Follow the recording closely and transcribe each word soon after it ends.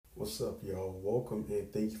What's up, y'all? Welcome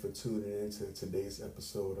and thank you for tuning in to today's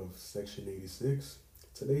episode of Section 86.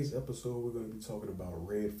 Today's episode, we're going to be talking about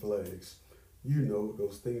red flags. You know,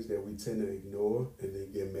 those things that we tend to ignore and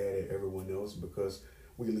then get mad at everyone else because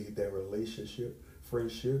we leave that relationship,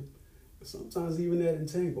 friendship, sometimes even that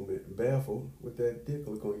entanglement, baffled with that dick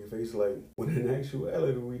look on your face, like when in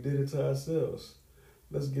actuality we did it to ourselves.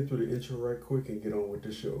 Let's get through the intro right quick and get on with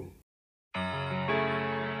the show.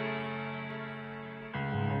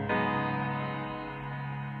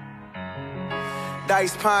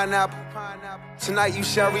 Diced pineapple. Tonight you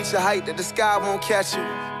shall reach a height that the sky won't catch you.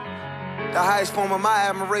 The highest form of my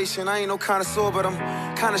admiration. I ain't no connoisseur, but I'm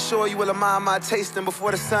kinda sure you will admire my tasting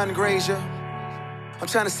before the sun graze you. I'm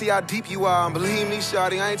trying to see how deep you are, and believe me,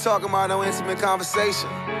 shawty, I ain't talking about no intimate conversation.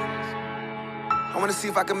 I wanna see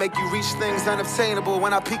if I can make you reach things unobtainable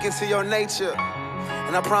when I peek into your nature.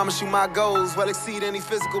 And I promise you my goals will exceed any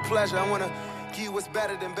physical pleasure. I wanna give you what's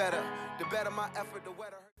better than better. The better my effort, the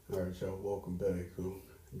wetter. All right, y'all, welcome back. So,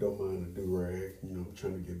 don't mind the do-rag, I'm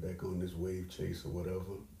trying to get back on this wave chase or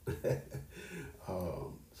whatever.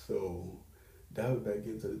 So, diving back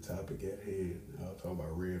into the topic at hand, talking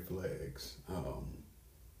about red flags,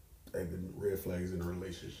 and red flags in a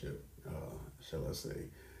relationship, shall I say.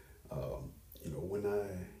 When I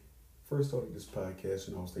first started this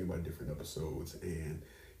podcast, I was thinking about different episodes, and,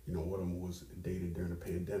 one of them was dating during the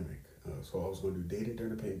pandemic. So I was going to do dating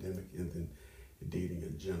during the pandemic and then dating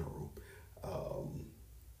in general.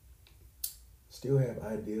 Still have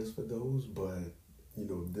ideas for those, but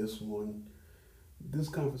this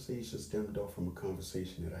conversation stemmed off from a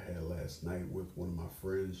conversation that I had last night with one of my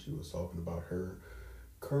friends. She was talking about her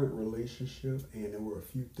current relationship, and there were a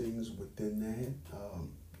few things within that,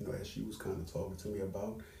 as she was kind of talking to me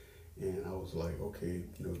about, and I was like, okay,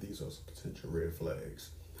 these are some potential red flags.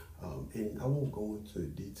 And I won't go into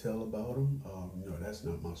detail about them. That's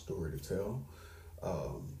not my story to tell.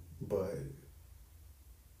 But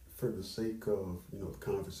for the sake of, the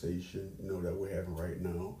conversation, that we're having right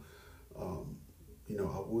now, I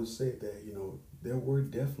would say that, there were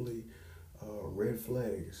definitely red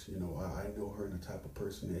flags. I know her and the type of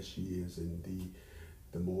person that she is and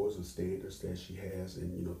the morals and standards that she has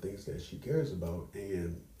and, things that she cares about.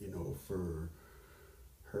 And, for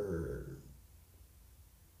her,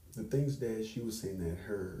 the things that she was saying that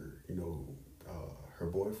her, her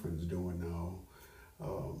boyfriend's doing now,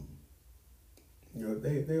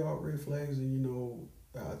 they are red flags. And,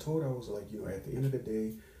 I told her, I was like, at the end of the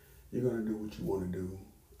day, you're going to do what you want to do.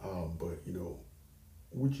 But,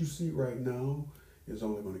 what you see right now is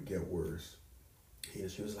only going to get worse.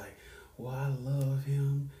 And she was like, well, I love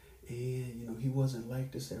him. And, he wasn't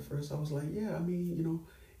like this at first. I was like, yeah,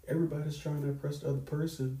 everybody's trying to impress the other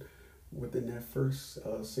person within that first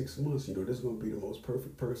 6 months. This is going to be the most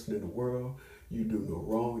perfect person in the world. You do no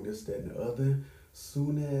wrong, this, that, and the other.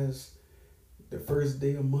 Soon as the first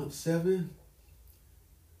day of month 7,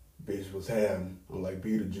 bitch was having. I'm like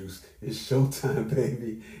Beetlejuice. It's showtime,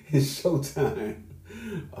 baby. It's showtime.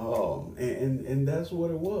 And that's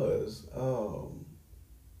what it was.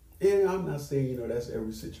 And I'm not saying, that's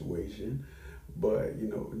every situation, but,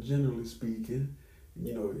 generally speaking,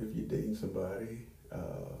 if you're dating somebody,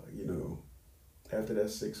 after that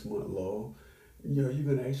 6-month lull, you're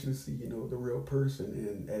going to actually see, the real person.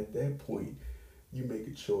 And at that point, you make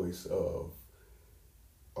a choice of,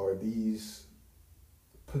 are these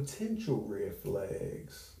potential red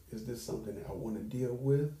flags? Is this something that I want to deal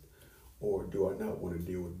with, or do I not want to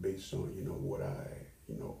deal with based on,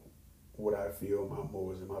 what I feel, my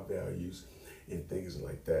morals and my values and things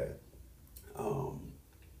like that.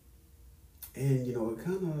 And, it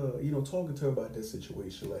kind of, talking to her about that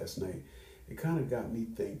situation last night, it kind of got me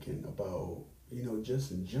thinking about,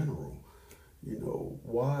 just in general,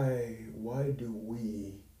 why do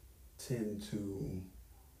we tend to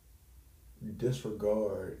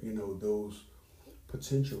disregard, those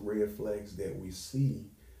potential red flags that we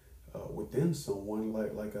see within someone,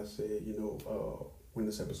 like I said, when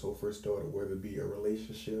this episode first started, whether it be a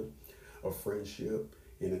relationship, a friendship,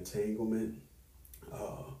 an entanglement,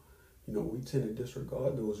 we tend to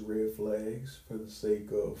disregard those red flags for the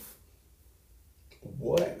sake of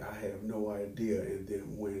what? I have no idea. And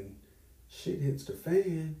then when shit hits the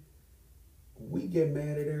fan, we get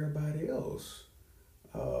mad at everybody else.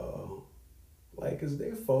 Like it's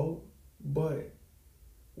their fault, but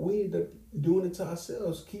we end up doing it to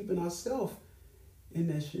ourselves, keeping ourselves in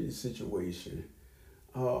that shitty situation.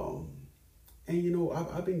 And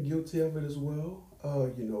I've been guilty of it as well.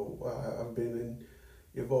 I've been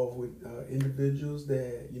involved with individuals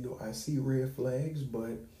that I see red flags,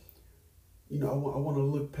 but I want to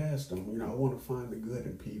look past them. I want to find the good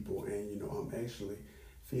in people, and I'm actually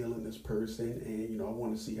feeling this person, and I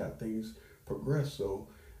want to see how things progress. So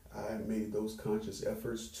I made those conscious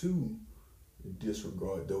efforts to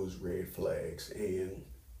disregard those red flags, and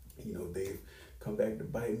they've come back to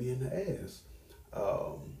bite me in the ass.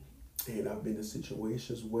 And I've been in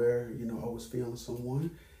situations where I was feeling someone,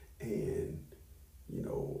 and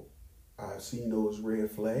I've seen those red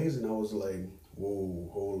flags, and I was like, whoa,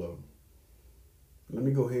 hold up, let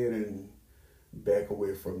me go ahead and back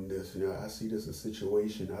away from this. I see this as a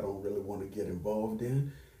situation I don't really want to get involved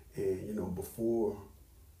in, and before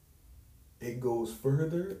it goes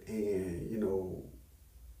further, and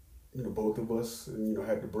both of us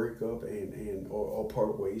have to break up or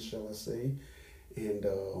part ways, shall I say, and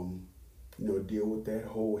deal with that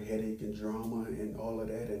whole headache and drama and all of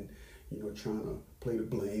that, and trying to play the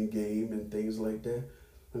blame game and things like that.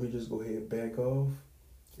 Let me just go ahead and back off,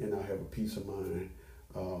 and I'll have a peace of mind.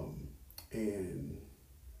 And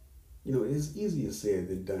it's easier said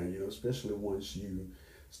than done, especially once you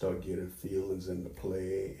start getting feelings into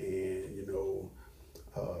play, and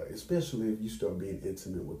especially if you start being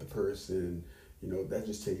intimate with the person, that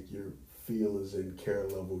just take your feelings and care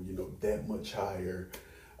level, that much higher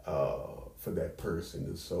for that person.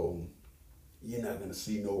 And so you're not going to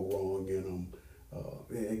see no wrong in them.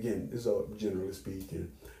 Again, this is all generally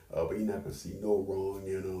speaking, but you're not going to see no wrong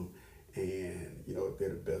in them. And, if they're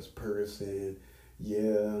the best person,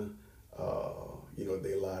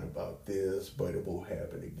 they lied about this, but it won't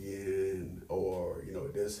happen again. Or,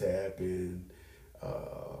 this happened,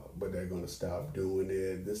 but they're going to stop doing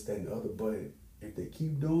it, this, that, and the other. But if they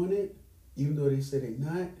keep doing it, even though they say they're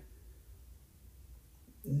not,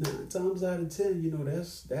 9 times out of 10,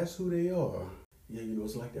 that's who they are. Yeah,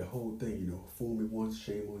 it's like that whole thing, fool me once,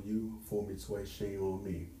 shame on you, fool me twice, shame on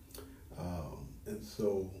me. And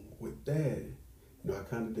so with that, I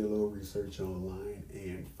kind of did a little research online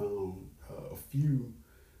and found a few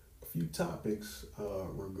topics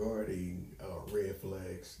regarding red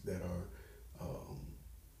flags that are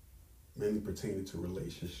mainly pertaining to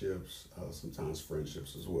relationships, sometimes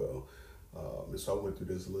friendships as well. And so I went through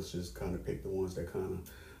this list, just kind of picked the ones that kind of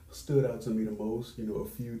stood out to me the most. A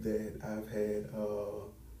few that I've had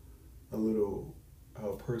a little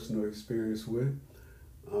personal experience with.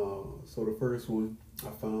 So the first one I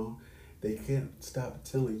found, they can't stop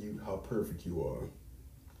telling you how perfect you are.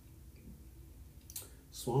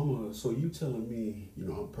 So you telling me,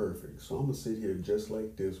 I'm perfect. So I'm gonna sit here just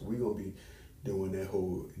like this. We're gonna be doing that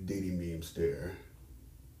whole Diddy meme stare.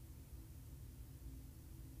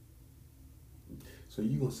 So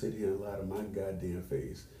you gonna sit here and lie to my goddamn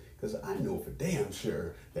face, because I know for damn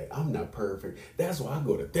sure that I'm not perfect. That's why I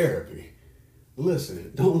go to therapy.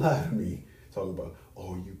 Listen, don't lie to me. Talking about,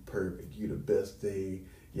 oh, you perfect, you the best thing,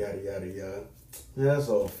 yada, yada, yada. That's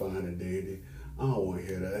all fine and dandy. I don't want to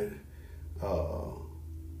hear that.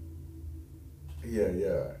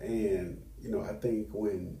 And, I think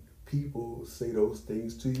when people say those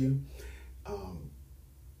things to you,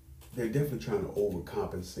 they're definitely trying to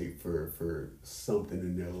overcompensate for something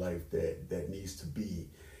in their life that needs to be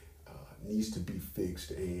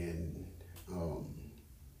fixed and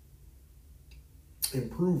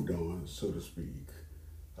improved on, so to speak.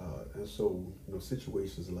 And so,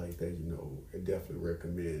 situations like that, I definitely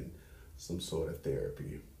recommend some sort of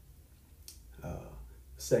therapy.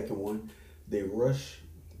 Second one, they rush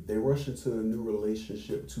into a new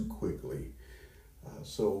relationship too quickly.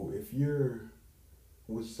 So if you're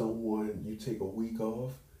with someone, you take a week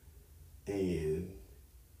off and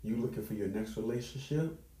you looking for your next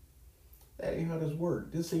relationship, that ain't how this works.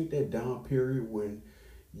 This ain't that down period when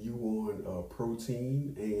you on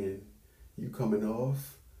protein and you coming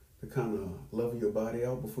off to kind of level your body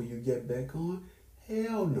out before you get back on.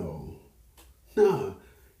 Hell no. Nah.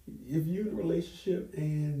 If you're in a relationship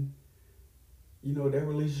and that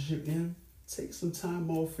relationship end, take some time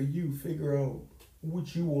off for you. Figure out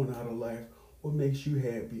what you want out of life, what makes you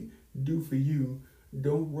happy. Do for you.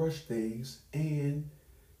 Don't rush things, and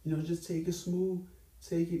just take it smooth,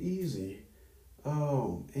 take it easy.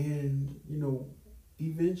 And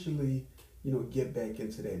eventually, get back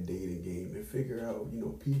into that dating game and figure out,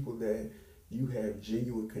 people that you have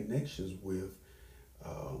genuine connections with.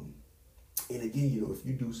 And again, if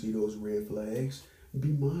you do see those red flags, be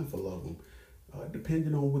mindful of them.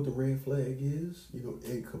 Depending on what the red flag is,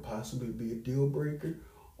 it could possibly be a deal breaker,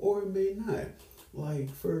 or it may not. Like,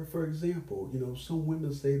 for example, some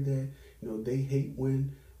women say that, they hate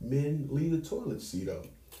when men leave the toilet seat up.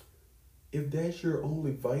 If that's your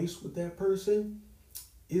only vice with that person,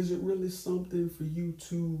 is it really something for you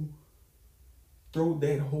to throw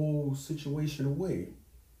that whole situation away?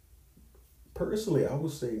 Personally, I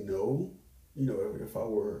would say no. If I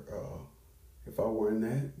were if I were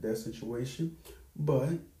in that situation.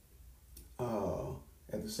 But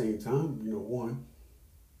at the same time, one,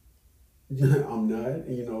 I'm not,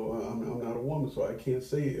 I'm not a woman, so I can't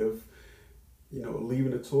say if,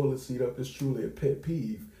 leaving the toilet seat up is truly a pet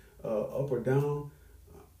peeve. Up or down,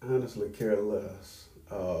 I honestly care less.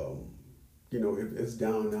 If it's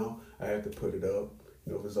down now, I have to put it up.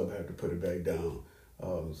 If it's up, I have to put it back down.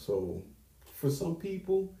 So for some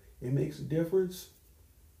people, it makes a difference.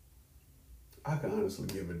 I can honestly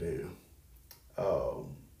give a damn.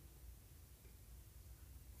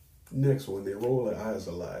 Next one, they roll their eyes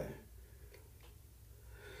a lot.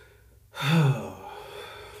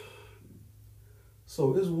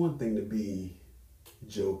 So it's one thing to be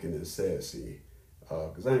joking and sassy,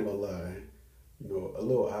 because I ain't gonna lie, a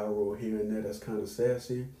little eye roll here and there that's kind of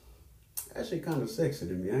sassy, actually kind of sexy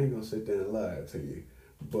to me. I ain't gonna sit there and lie to you.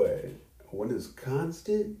 But when it's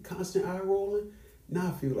constant eye rolling, now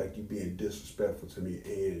I feel like you're being disrespectful to me,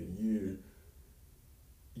 and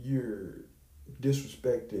you're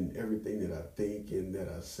disrespecting everything that I think and that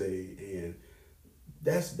I say, and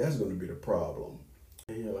that's gonna be the problem.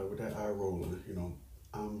 And yeah, like with that eye rolling,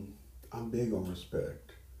 I'm big on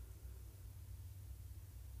respect.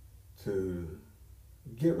 To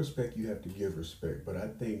get respect, you have to give respect. But I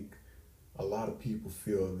think a lot of people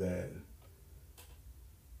feel that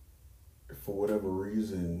for whatever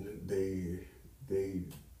reason they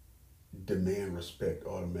demand respect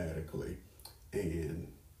automatically,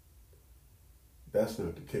 and that's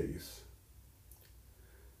not the case.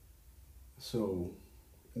 So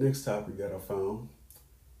next topic that I found,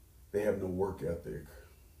 they have no work ethic.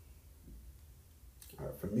 All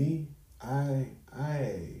right, for me, and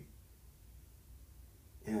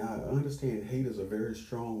I understand hate is a very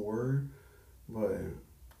strong word, but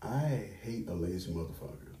I hate a lazy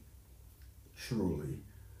motherfucker. Truly.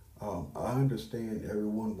 I understand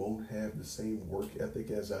everyone won't have the same work ethic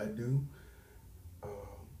as I do,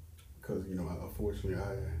 because unfortunately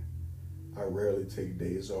I rarely take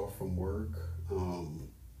days off from work.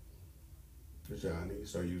 Which I need to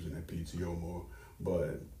start using that PTO more.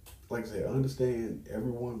 But like I said, I understand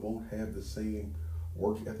everyone won't have the same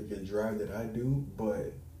work ethic and drive that I do.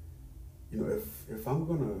 But if I'm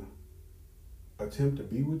gonna attempt to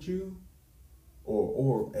be with you,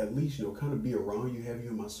 or at least kind of be around you, have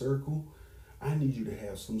you in my circle, I need you to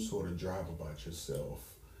have some sort of drive about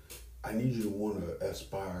yourself. I need you to want to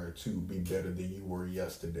aspire to be better than you were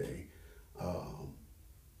yesterday.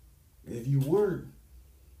 If you weren't,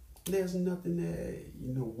 there's nothing that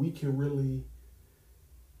we can really,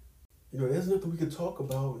 there's nothing we can talk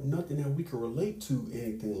about, nothing that we can relate to,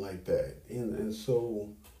 anything like that. And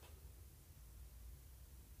so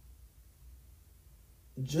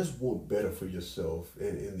just want better for yourself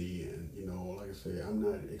in the end. Like I say, I'm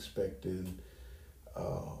not expecting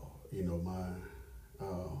my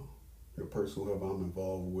the person whoever I'm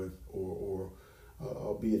involved with, or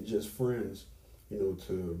albeit just friends,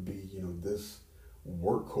 to be this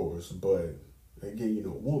workhorse. But again,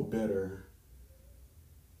 want better.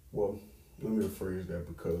 Well, let me rephrase that,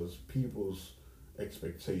 because people's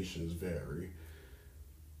expectations vary.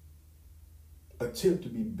 Attempt to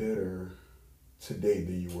be better today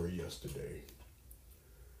than you were yesterday.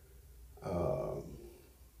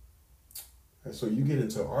 And so you get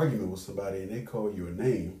into an argument with somebody and they call you a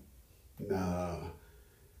name. Nah.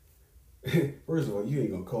 First of all, you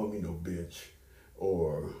ain't gonna call me no bitch,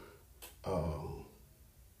 or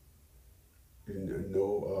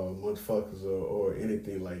motherfuckers, or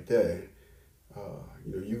anything like that.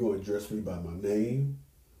 You're gonna address me by my name,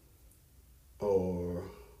 and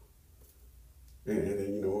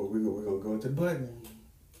then we're gonna go into the button.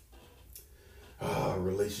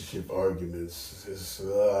 Relationship arguments.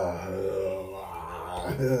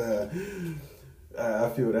 I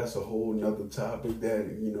feel that's a whole nother topic that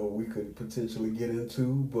we could potentially get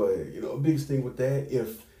into. But biggest thing with that,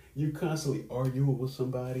 if you're constantly arguing with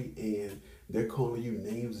somebody and they're calling you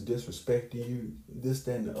names, disrespecting you, this,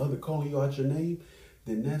 that, and the other, calling you out your name,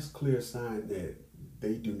 then that's a clear sign that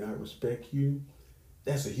they do not respect you.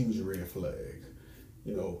 That's a huge red flag.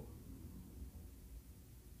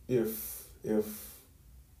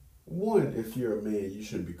 If you're a man, you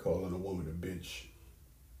shouldn't be calling a woman a bitch,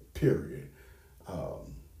 period.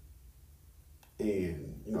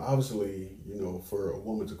 And obviously, for a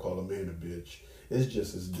woman to call a man a bitch, it's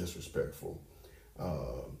just as disrespectful.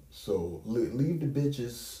 So leave the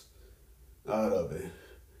bitches out of it.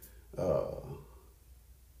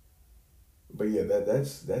 But yeah,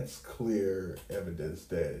 that's clear evidence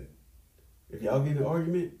that if y'all get in an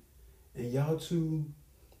argument and y'all two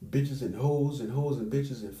bitches and hoes and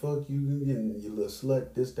bitches and fuck you and you little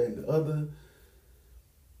slut, this, that, and the other,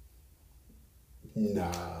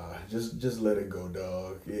 Nah, just let it go,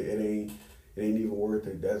 dog. It ain't even worth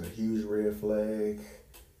it. That's a huge red flag.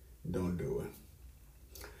 Don't do it.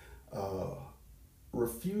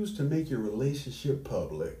 Refuse to make your relationship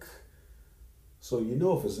public. So you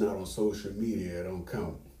know if it's not on social media, it don't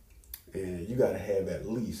count. And you gotta have at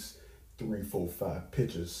least 3, 4, 5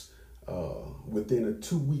 pictures within a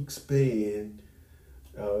 2-week span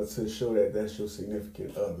to show that that's your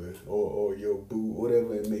significant other or your boo,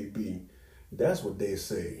 whatever it may be. That's what they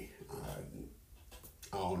say.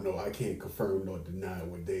 I don't know. I can't confirm nor deny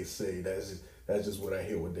what they say. That's just what I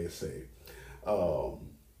hear what they say.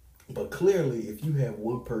 But clearly, if you have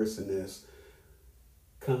one person that's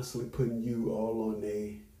constantly putting you all on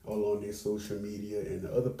their social media, and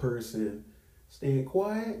the other person staying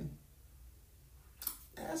quiet,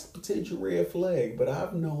 that's a potential red flag. But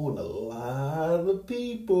I've known a lot of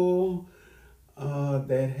people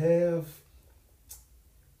that have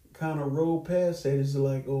kind of rolled past that. It's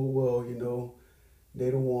like, oh well, they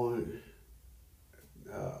don't want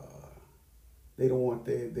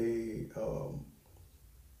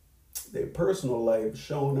their personal life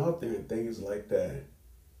shown out there and things like that.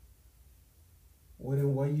 Well,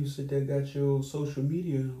 then why you sit there got your social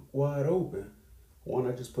media wide open? Why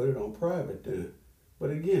not just put it on private then?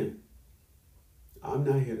 But again, I'm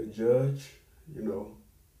not here to judge.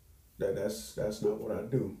 That's not what I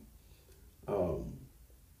do.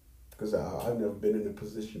 Because I've never been in a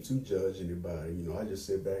position to judge anybody. I just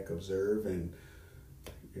sit back, observe, and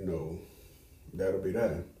that'll be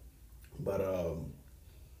that. But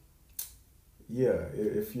yeah,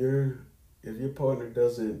 if your partner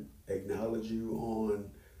doesn't acknowledge you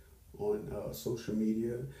on social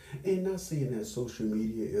media, and not saying that social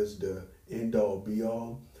media is the end all be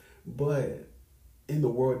all, but in the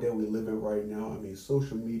world that we live in right now, I mean,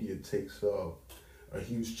 social media takes up a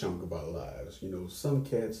huge chunk of our lives. Some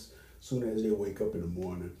cats, soon as they wake up in the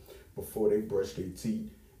morning, before they brush their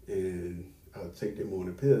teeth and take their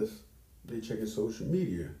morning piss, they checking social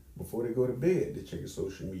media. Before they go to bed, they checking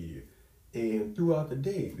social media. And throughout the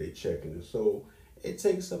day, they checking it. So it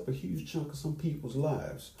takes up a huge chunk of some people's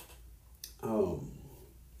lives.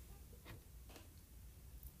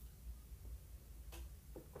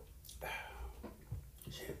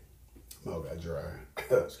 Shit. Mouth got dry.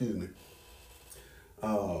 Excuse me.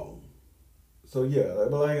 So yeah,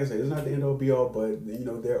 but like I said, it's not the end all be all, but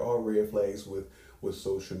there are red flags with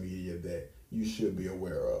social media that you should be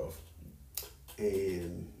aware of.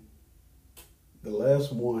 And the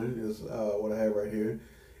last one is what I have right here: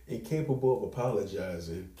 incapable of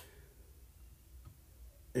apologizing.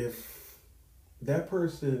 If that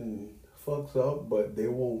person fucks up, but they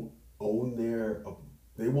won't own their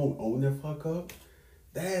fuck up,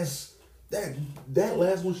 that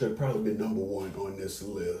last one should probably be number one on this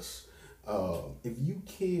list. If you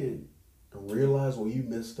can't realize when you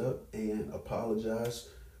messed up and apologize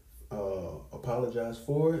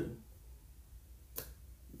for it,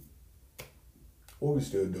 what we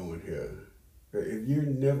still doing here? If you're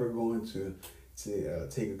never going to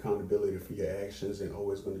take accountability for your actions and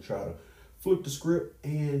always going to try to flip the script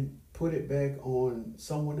and put it back on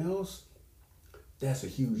someone else, that's a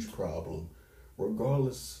huge problem.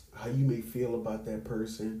 Regardless how you may feel about that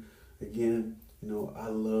person, again, I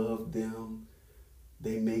love them,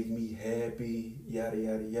 they make me happy, yada,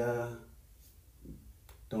 yada, yada.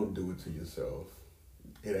 Don't do it to yourself.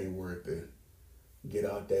 It ain't worth it. Get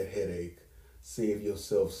out that headache. Save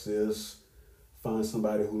yourself, sis. Find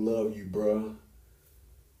somebody who love you, bruh.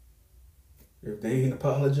 If they ain't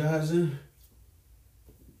apologizing,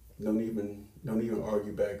 don't even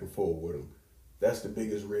argue back and forth with them. That's the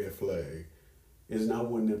biggest red flag. It's not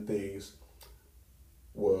one of them things,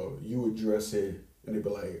 well, you address it and they be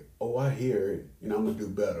like, oh, I hear it, and I'm gonna do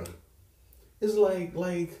better. It's like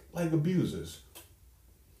abusers.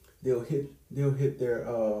 They'll hit their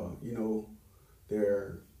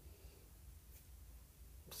their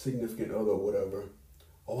significant other or whatever.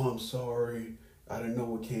 Oh, I'm sorry. I didn't know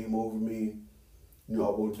what came over me. I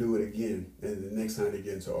won't do it again. And the next time they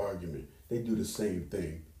get into an argument, they do the same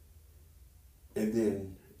thing. And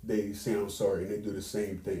then they say, I'm sorry, and they do the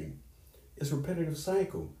same thing. It's a repetitive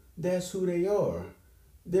cycle. That's who they are.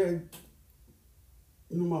 They're,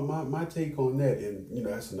 my take on that, and,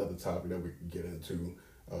 that's another topic that we can get into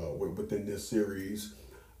within this series,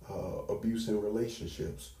 abuse in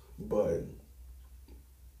relationships. But,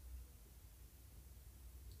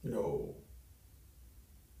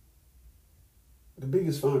 the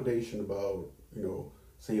biggest foundation about,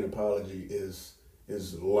 saying apology is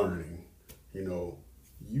learning.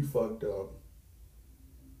 You fucked up.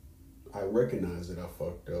 I recognize that I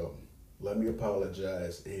fucked up. Let me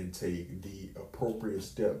apologize and take the appropriate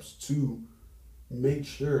steps to make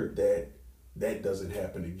sure that that doesn't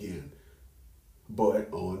happen again. But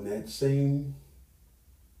on that same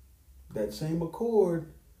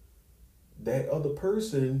accord, that other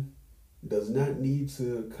person does not need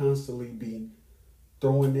to constantly be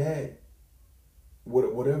throwing that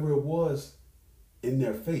whatever it was in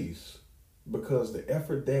their face, because the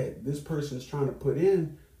effort that this person is trying to put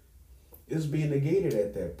in is being negated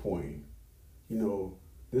at that point.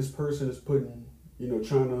 This person is putting,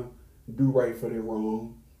 trying to do right for their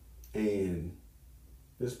wrong, and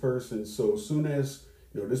this person, so soon as,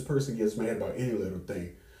 this person gets mad about any little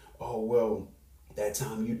thing, oh, well, that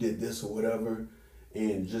time you did this or whatever,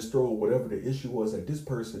 and just throwing whatever the issue was that this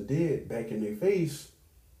person did back in their face,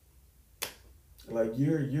 like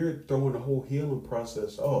you're throwing the whole healing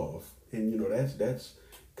process off. And, that's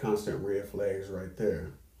constant red flags right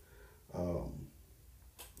there.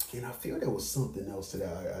 And I feel there was something else that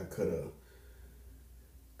I could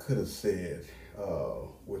have said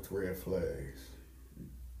with red flags.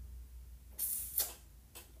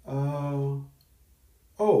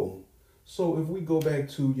 So if we go back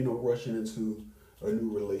to, rushing into a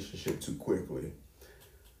new relationship too quickly,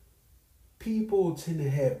 people tend to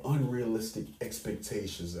have unrealistic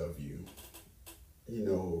expectations of you.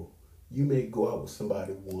 You may go out with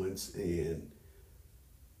somebody once, and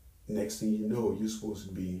next thing you know, you're supposed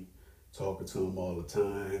to be talking to them all the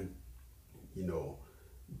time,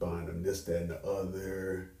 buying them this, that, and the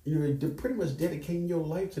other. They're pretty much dedicating your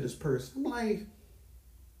life to this person. I'm like,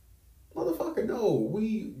 motherfucker, no.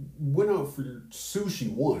 We went out for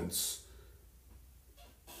sushi once.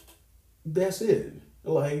 That's it.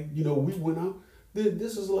 Like, we went out.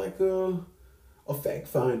 This is like a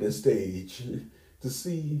fact-finding stage to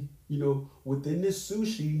see, within this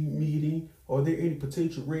sushi meeting, are there any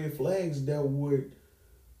potential red flags that would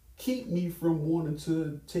keep me from wanting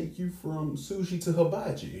to take you from sushi to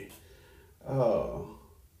hibachi?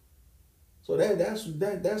 So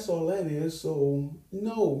that's all that is. So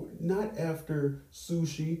no, not after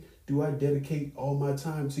sushi do I dedicate all my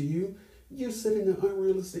time to you. You're setting an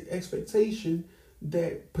unrealistic expectation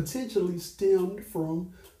that potentially stemmed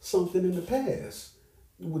from something in the past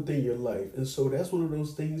within your life. And so that's one of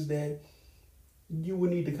those things that you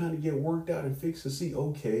would need to kind of get worked out and fixed to see,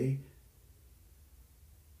 okay,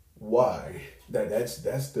 why? That's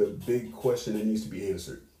the big question that needs to be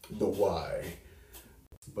answered. The why.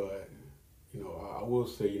 But, I will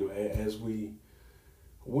say, as we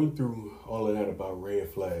went through all of that about red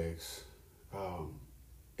flags,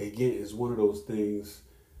 again, it's one of those things,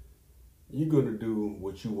 you're going to do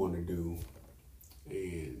what you want to do.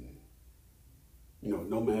 And,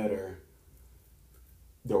 no matter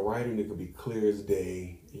the writing, it could be clear as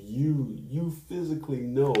day. You physically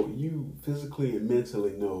and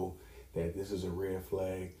mentally know that this is a red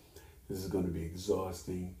flag. This is going to be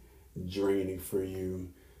exhausting, draining for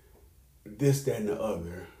you, this, that, and the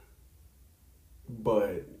other.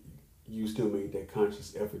 But you still make that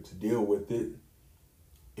conscious effort to deal with it.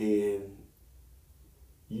 And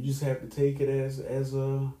you just have to take it as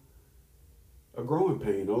a growing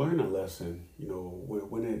pain, a learning lesson,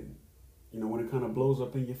 when it kind of blows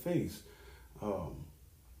up in your face. And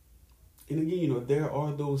again, there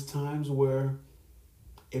are those times where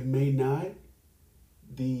it may not,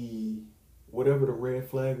 whatever the red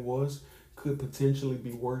flag was, could potentially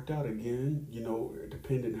be worked out again,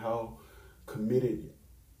 depending how committed,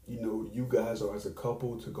 you guys are as a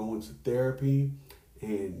couple to going to therapy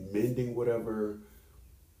and mending whatever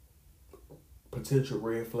potential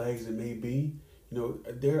red flags it may be.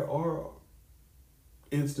 There are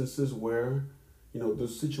instances where,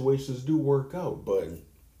 those situations do work out, but,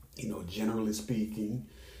 generally speaking,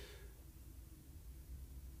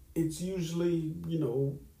 it's usually,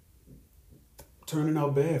 turning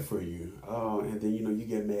out bad for you. And then, you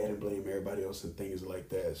get mad and blame everybody else and things like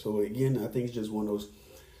that. So again, I think it's just one of those,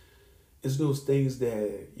 it's those things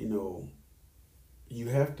that, you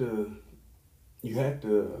have to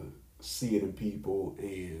see it in people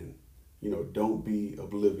and, don't be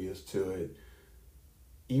oblivious to it.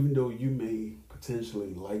 Even though you may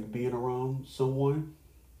potentially like being around someone,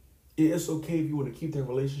 it's okay if you want to keep that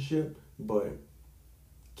relationship, but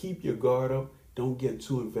keep your guard up. Don't get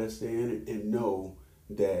too invested in it, and know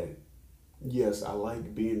that, yes, I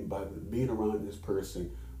like being around this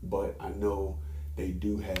person, but I know they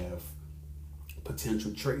do have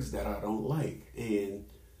potential traits that I don't like. And,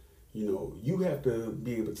 you have to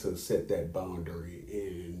be able to set that boundary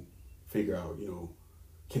and figure out,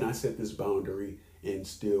 can I set this boundary and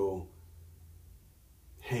still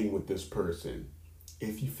hang with this person?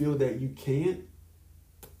 If you feel that you can't,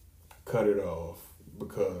 cut it off,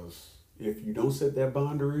 because if you don't set that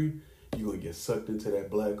boundary, you're going to get sucked into that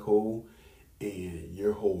black hole and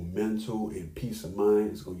your whole mental and peace of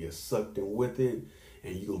mind is going to get sucked in with it,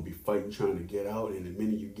 and you're going to be fighting trying to get out, and the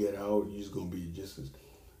minute you get out, you're just going to be just as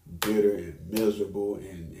bitter and miserable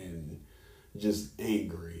and just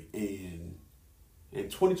angry. And in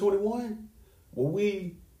 2021, when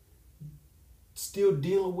we still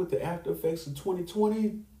dealing with the after effects of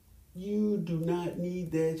 2020, you do not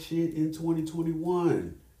need that shit in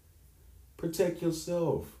 2021. Protect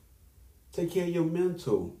yourself. Take care of your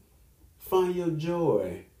mental. Find your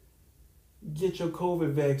joy. Get your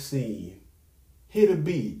COVID vaccine. Hit a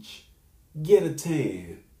beach. Get a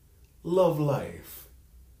tan. Love life.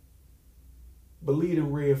 Believe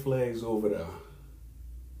in red flags over there.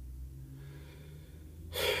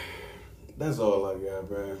 That's all I got,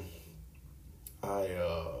 man.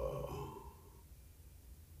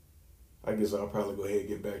 I guess I'll probably go ahead and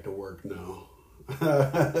get back to work now.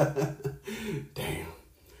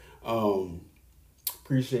 Damn.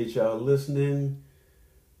 Appreciate y'all listening.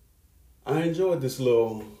 I enjoyed this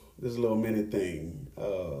little mini thing.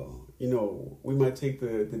 We might take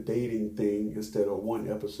the dating thing instead of one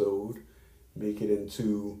episode, make it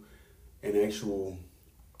into an actual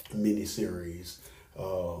mini series. I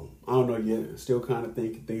don't know yet. Still kind of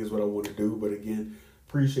thinking things what I want to do, but again,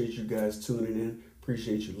 appreciate you guys tuning in.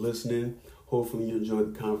 Appreciate you listening. Hopefully you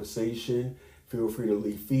enjoyed the conversation. Feel free to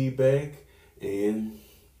leave feedback, and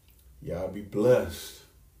y'all be blessed.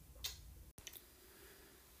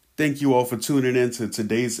 Thank you all for tuning in to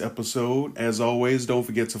today's episode. As always, don't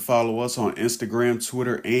forget to follow us on Instagram,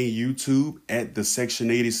 Twitter, and YouTube at The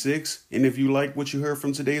Section 86. And if you like what you heard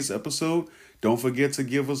from today's episode, don't forget to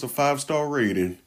give us a 5-star rating.